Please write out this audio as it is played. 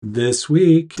This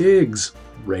week, Diggs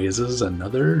raises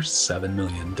another $7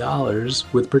 million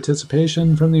with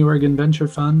participation from the Oregon Venture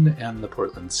Fund and the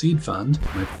Portland Seed Fund.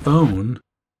 My phone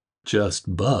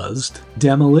just buzzed.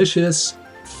 Demolicious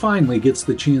finally gets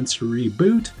the chance to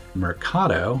reboot.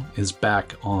 Mercado is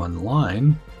back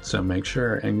online, so make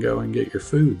sure and go and get your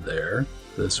food there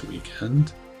this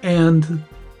weekend. And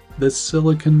the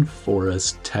Silicon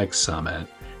Forest Tech Summit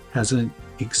has an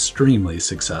extremely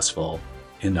successful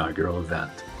inaugural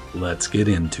event. Let's get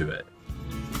into it.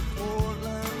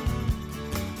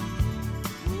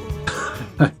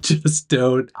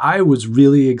 I was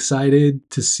really excited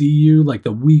to see you. Like,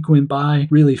 the week went by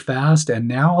really fast, and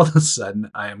now all of a sudden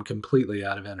I am completely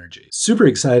out of energy. Super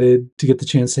excited to get the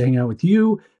chance to hang out with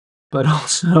you, but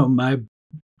also my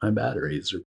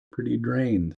batteries are pretty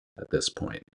drained at this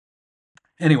point.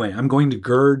 Anyway, I'm going to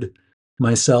gird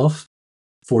myself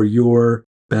for your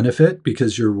benefit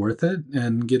because you're worth it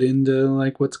and get into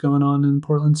what's going on in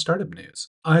Portland startup news.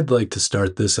 I'd like to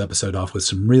start this episode off with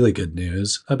some really good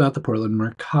news about the Portland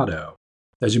Mercado.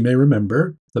 As you may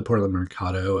remember, the Portland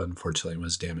Mercado unfortunately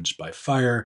was damaged by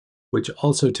fire, which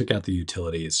also took out the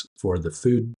utilities for the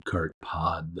food cart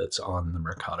pod that's on the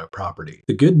Mercado property.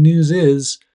 The good news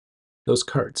is those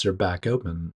carts are back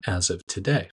open as of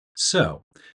today. So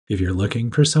if you're looking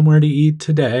for somewhere to eat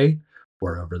today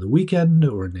or over the weekend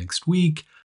or next week,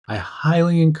 I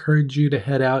highly encourage you to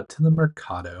head out to the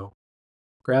Mercado,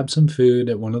 grab some food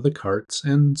at one of the carts,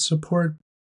 and support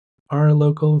our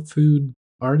local food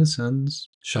artisans.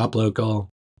 Shop local,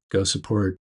 go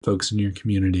support folks in your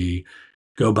community,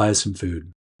 go buy some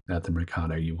food at the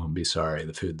Mercado. You won't be sorry.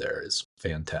 The food there is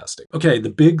fantastic. Okay, the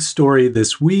big story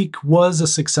this week was a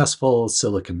successful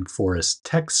Silicon Forest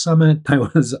Tech Summit. I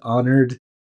was honored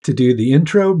to do the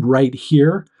intro right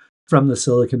here from the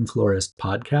Silicon Forest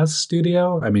podcast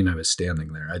studio. I mean, I was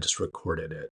standing there. I just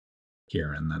recorded it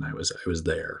here, and then I was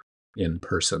there in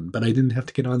person, but I didn't have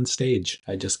to get on stage.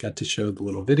 I just got to show the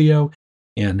little video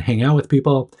and hang out with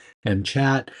people and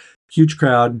chat. Huge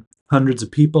crowd, hundreds of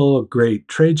people, great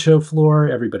trade show floor.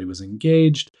 Everybody was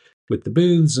engaged with the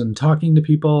booths and talking to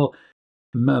people.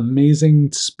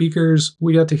 Amazing speakers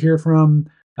we got to hear from.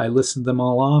 I listed them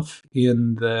all off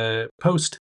in the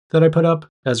post that I put up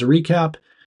as a recap.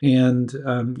 And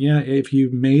if you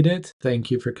made it,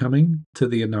 thank you for coming to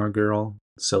the inaugural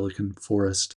Silicon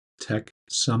Forest Tech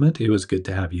Summit. It was good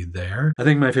to have you there. I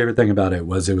think my favorite thing about it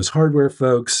was hardware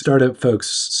folks, startup folks,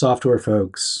 software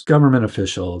folks, government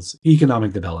officials,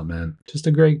 economic development. Just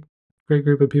a great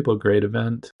group of people, great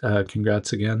event.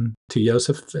 Congrats again to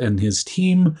Joseph and his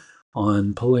team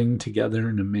on pulling together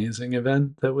an amazing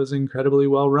event that was incredibly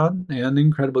well run and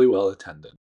incredibly well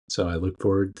attended. So I look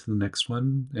forward to the next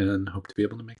one and hope to be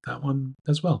able to make that one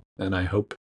as well. And I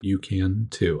hope you can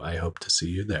too. I hope to see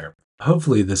you there.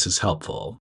 Hopefully this is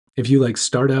helpful. If you like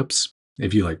startups,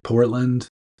 if you like Portland,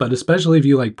 but especially if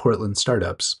you like Portland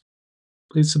startups,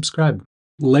 please subscribe.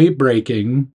 Late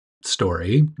breaking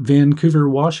story, Vancouver,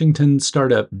 Washington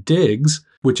startup Diggs,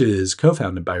 which is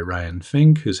co-founded by Ryan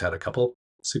Fink, who's had a couple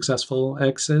successful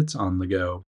exits on the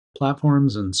go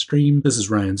platforms and stream. This is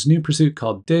Ryan's new pursuit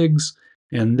called Diggs.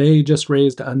 And they just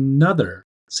raised another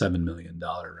 $7 million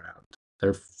round.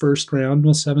 Their first round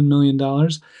was $7 million.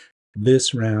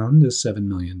 This round is $7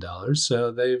 million.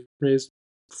 So they've raised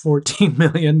 $14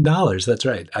 million. That's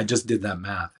right. I just did that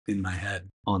math in my head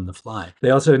on the fly.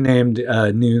 They also named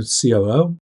a new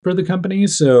COO for the company.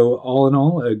 So all in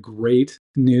all, a great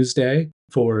news day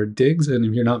for Diggs. And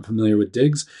if you're not familiar with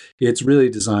Diggs, it's really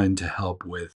designed to help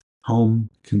with home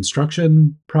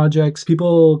construction projects.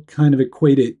 People kind of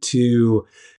equate it to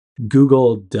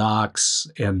Google Docs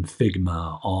and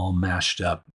Figma all mashed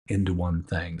up into one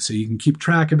thing. So you can keep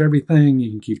track of everything.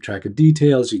 You can keep track of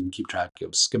details. You can keep track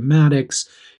of schematics.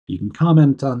 You can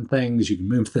comment on things. You can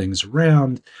move things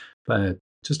around. But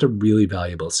just a really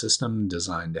valuable system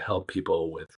designed to help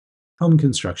people with home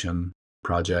construction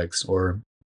projects or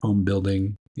home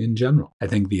building in general. I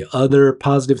think the other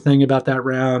positive thing about that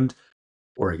round,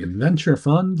 Oregon Venture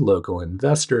Fund, local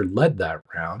investor, led that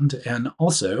round, and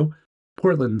also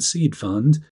Portland Seed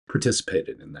Fund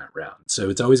participated in that round. So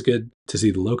it's always good to see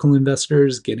the local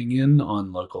investors getting in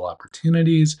on local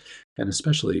opportunities, and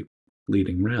especially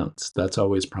leading rounds. That's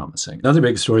always promising. Another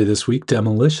big story this week,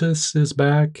 Demolicious is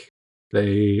back.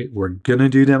 They were going to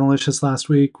do Demolicious last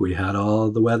week. We had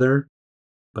all the weather,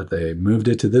 but they moved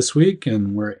it to this week,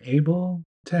 and we're able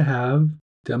to have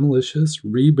Demolicious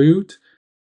reboot.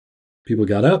 People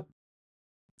got up,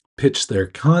 pitched their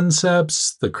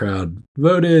concepts. The crowd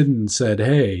voted and said,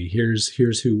 hey, here's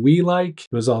who we like.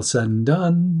 It was all said and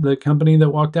done. The company that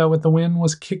walked out with the win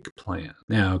was KickPlan.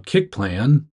 Now,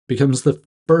 KickPlan becomes the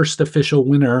first official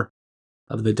winner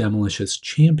of the Demolicious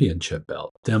Championship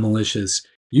belt. Demolicious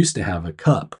used to have a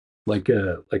cup, like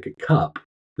a cup.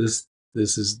 This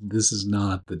is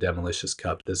not the Demolicious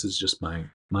cup. This is just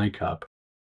my cup.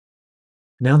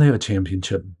 Now they have a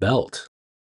championship belt,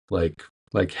 like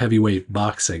heavyweight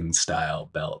boxing style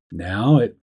belt. Now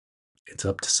it's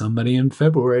up to somebody in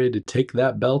February to take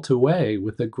that belt away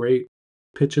with a great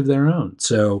pitch of their own.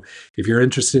 So if you're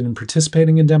interested in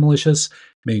participating in Demolicious,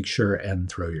 make sure and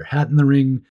throw your hat in the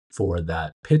ring for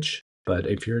that pitch. But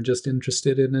if you're just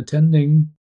interested in attending,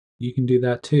 you can do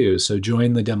that too. So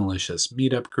join the Demolicious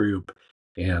meetup group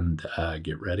and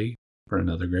get ready for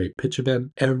another great pitch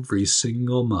event every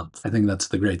single month. I think that's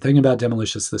the great thing about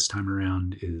Demolicious this time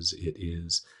around is it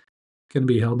is going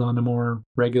to be held on a more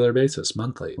regular basis,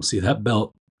 monthly. We'll see that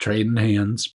belt trade in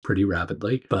hands pretty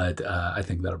rapidly, but I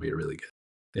think that'll be a really good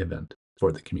event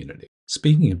for the community.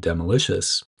 Speaking of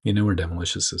Demolicious, you know where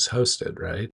Demolicious is hosted,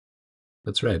 right?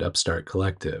 That's right, Upstart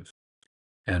Collective.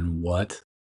 And what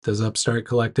does Upstart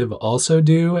Collective also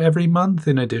do every month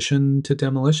in addition to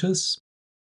Demolicious?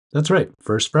 That's right,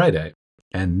 First Friday.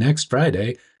 And next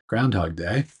Friday, Groundhog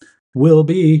Day, will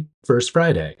be First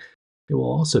Friday. It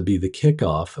will also be the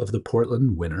kickoff of the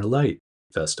Portland Winter Light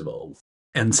Festival.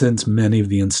 And since many of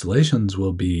the installations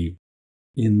will be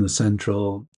in the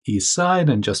central east side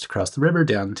and just across the river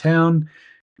downtown,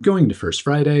 going to First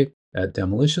Friday at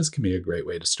Demolicious can be a great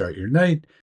way to start your night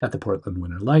at the Portland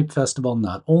Winter Light Festival.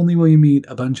 Not only will you meet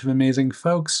a bunch of amazing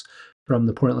folks from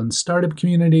the Portland startup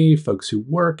community, folks who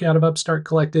work out of Upstart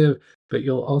Collective, but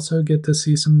you'll also get to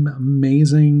see some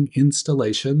amazing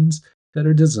installations that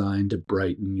are designed to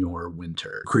brighten your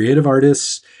winter. Creative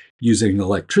artists using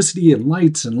electricity and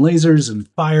lights and lasers and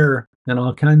fire and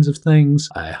all kinds of things.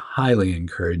 I highly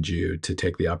encourage you to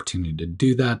take the opportunity to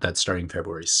do that. That's starting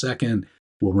February 2nd.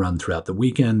 We'll run throughout the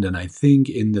weekend and I think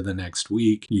into the next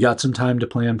week. You got some time to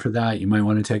plan for that. You might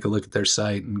want to take a look at their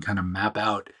site and kind of map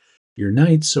out your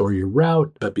nights or your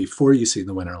route. But before you see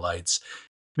the winter lights,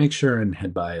 make sure and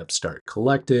head by Upstart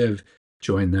Collective,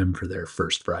 join them for their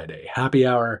First Friday happy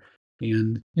hour,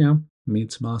 and,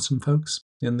 meet some awesome folks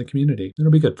in the community.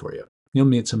 It'll be good for you. You'll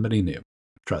meet somebody new.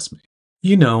 Trust me.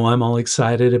 I'm all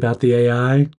excited about the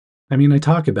AI. I mean, I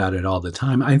talk about it all the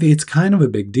time. I think it's kind of a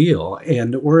big deal.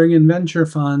 And Oregon Venture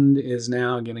Fund is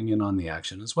now getting in on the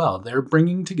action as well. They're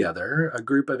bringing together a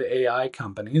group of AI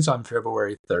companies on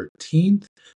February 13th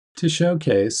to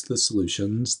showcase the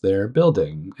solutions they're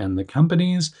building. And the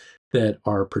companies that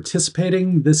are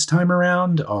participating this time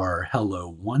around are Hello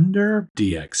Wonder,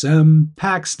 DXM,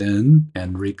 Paxton,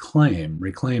 and Reclaim.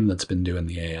 Reclaim that's been doing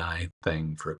the AI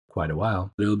thing for quite a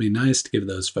while. But it'll be nice to give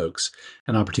those folks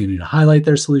an opportunity to highlight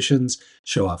their solutions,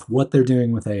 show off what they're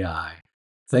doing with AI.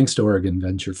 Thanks to Oregon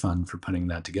Venture Fund for putting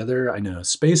that together. I know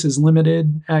space is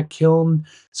limited at Kiln,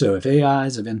 so if AI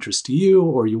is of interest to you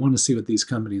or you want to see what these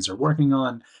companies are working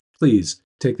on, please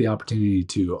take the opportunity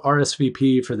to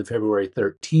RSVP for the February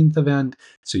 13th event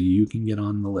so you can get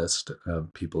on the list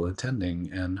of people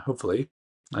attending, and hopefully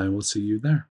I will see you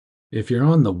there. If you're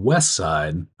on the west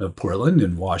side of Portland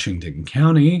in Washington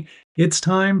County, it's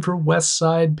time for West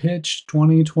Side Pitch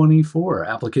 2024.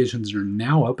 Applications are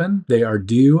now open. They are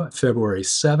due February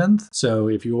 7th. So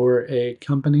if you're a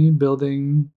company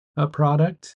building a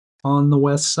product on the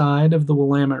west side of the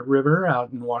Willamette River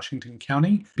out in Washington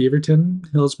County,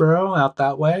 Beaverton, Hillsborough, out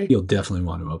that way, you'll definitely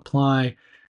want to apply.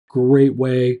 Great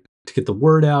way to get the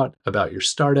word out about your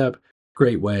startup.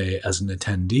 Great way as an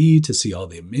attendee to see all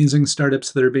the amazing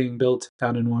startups that are being built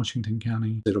out in Washington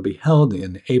County. It'll be held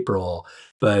in April,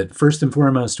 but first and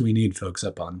foremost, we need folks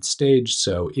up on stage.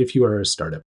 So if you are a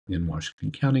startup in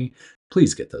Washington County,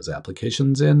 please get those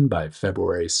applications in by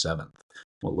February 7th.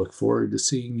 We'll look forward to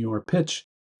seeing your pitch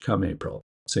come April.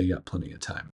 So you got plenty of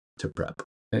time to prep.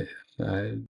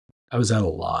 I was at a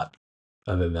lot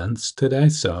of events today,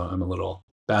 so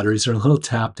batteries are a little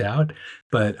tapped out,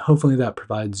 but hopefully that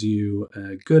provides you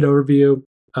a good overview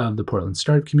of the Portland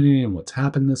startup community and what's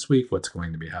happened this week, what's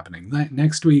going to be happening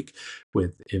next week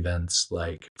with events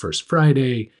like First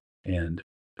Friday and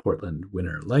Portland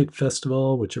Winter Light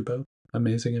Festival, which are both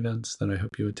amazing events that I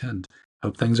hope you attend.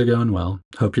 Hope things are going well.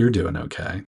 Hope you're doing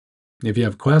okay. If you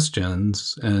have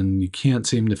questions and you can't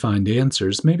seem to find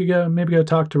answers, maybe go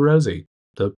talk to Rosie,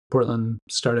 the Portland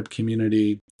startup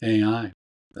community AI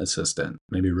assistant.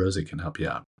 Maybe Rosie can help you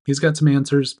out. He's got some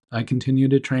answers. I continue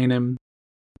to train him.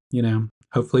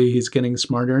 Hopefully he's getting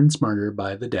smarter and smarter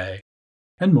by the day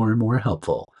and more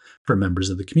helpful for members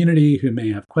of the community who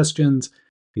may have questions.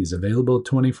 He's available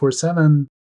 24/7.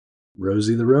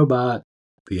 Rosie the robot,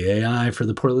 the AI for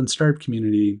the Portland startup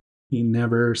community. He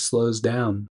never slows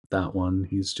down, that one.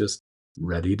 He's just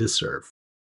ready to serve.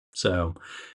 So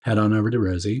head on over to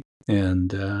Rosie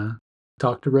and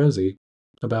talk to Rosie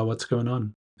about what's going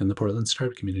on in the Portland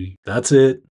startup community. That's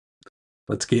it.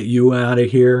 Let's get you out of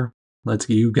here.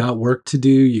 You got work to do.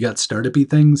 You got startup-y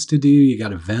things to do. You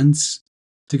got events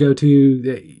to go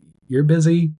to. You're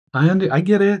busy. I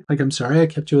get it. Like, I'm sorry I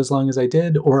kept you as long as I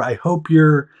did, or I hope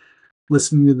you're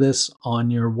listening to this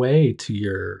on your way to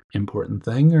your important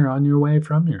thing or on your way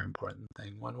from your important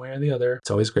thing, one way or the other. It's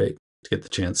always great to get the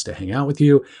chance to hang out with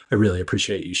you. I really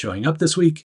appreciate you showing up this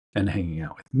week and hanging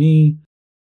out with me.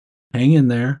 Hang in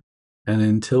there. And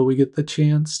until we get the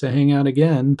chance to hang out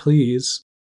again, please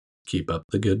keep up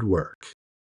the good work.